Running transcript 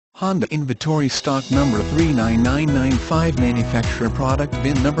Honda inventory stock number 39995 manufacturer product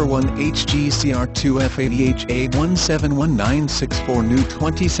VIN number 1 HGCR2F80HA171964 new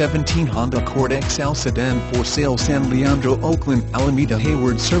 2017 Honda Accord XL sedan for sale San Leandro, Oakland, Alameda,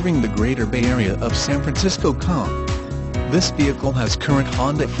 Hayward serving the greater Bay Area of San Francisco. This vehicle has current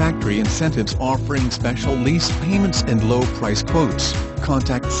Honda factory incentives offering special lease payments and low price quotes.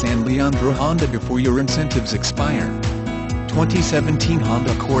 Contact San Leandro Honda before your incentives expire. 2017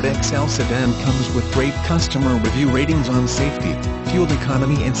 Honda Accord XL sedan comes with great customer review ratings on safety, fuel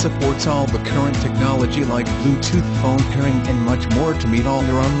economy and supports all the current technology like Bluetooth phone pairing and much more to meet all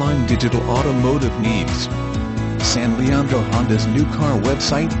your online digital automotive needs. San Leandro Honda's new car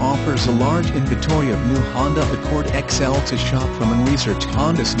website offers a large inventory of new Honda Accord XL to shop from and research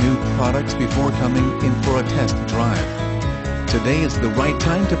Honda's new products before coming in for a test drive. Today is the right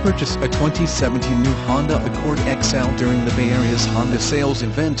time to purchase a 2017 new Honda Accord XL during the Bay Area's Honda sales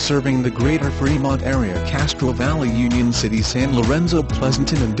event serving the greater Fremont area, Castro Valley, Union City, San Lorenzo,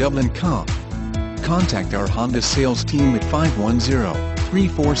 Pleasanton and Dublin. Contact our Honda sales team at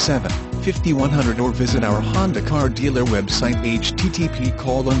 510-347-5100 or visit our Honda car dealer website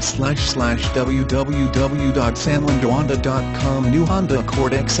http://www.sanleandrohonda.com. New Honda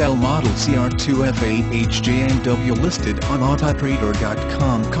Accord XL model CR2F8HJMW listed on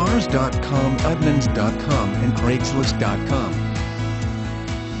Autotrader.com, Cars.com, Edmunds.com and Craigslist.com.